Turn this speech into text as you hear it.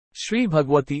Shri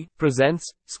Bhagwati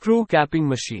presents Screw Capping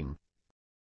Machine.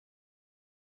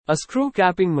 A screw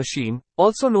capping machine,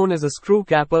 also known as a screw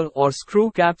capper or screw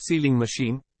cap sealing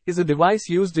machine, is a device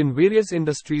used in various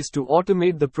industries to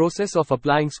automate the process of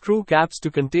applying screw caps to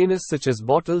containers such as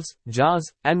bottles,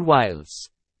 jars, and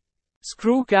vials.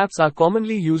 Screw caps are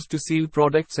commonly used to seal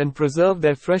products and preserve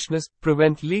their freshness,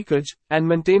 prevent leakage, and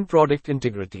maintain product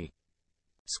integrity.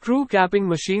 Screw capping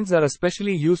machines are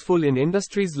especially useful in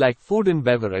industries like food and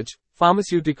beverage,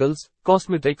 pharmaceuticals,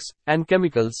 cosmetics, and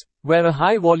chemicals, where a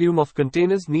high volume of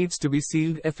containers needs to be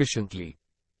sealed efficiently.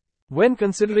 When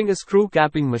considering a screw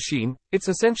capping machine, it's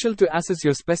essential to assess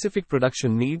your specific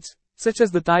production needs, such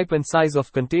as the type and size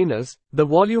of containers, the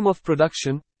volume of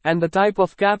production, and the type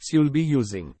of caps you'll be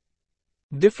using.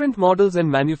 Different models and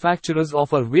manufacturers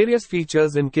offer various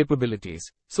features and capabilities,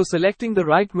 so selecting the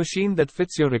right machine that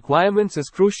fits your requirements is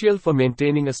crucial for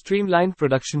maintaining a streamlined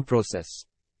production process.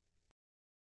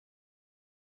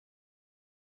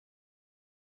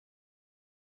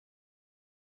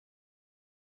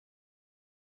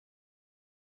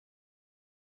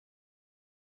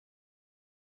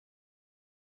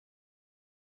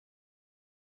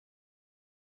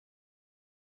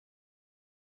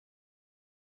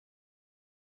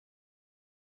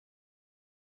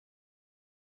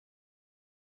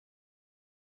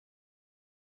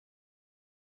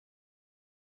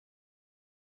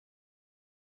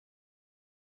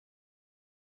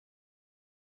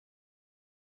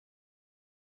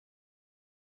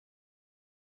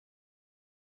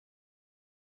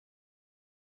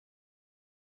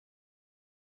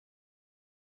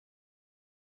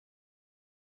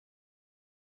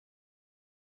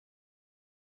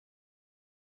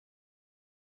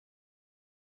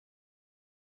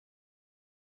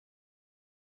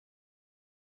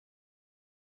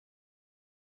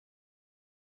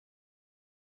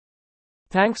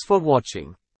 Thanks for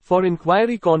watching. For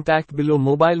inquiry, contact below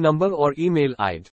mobile number or email ID.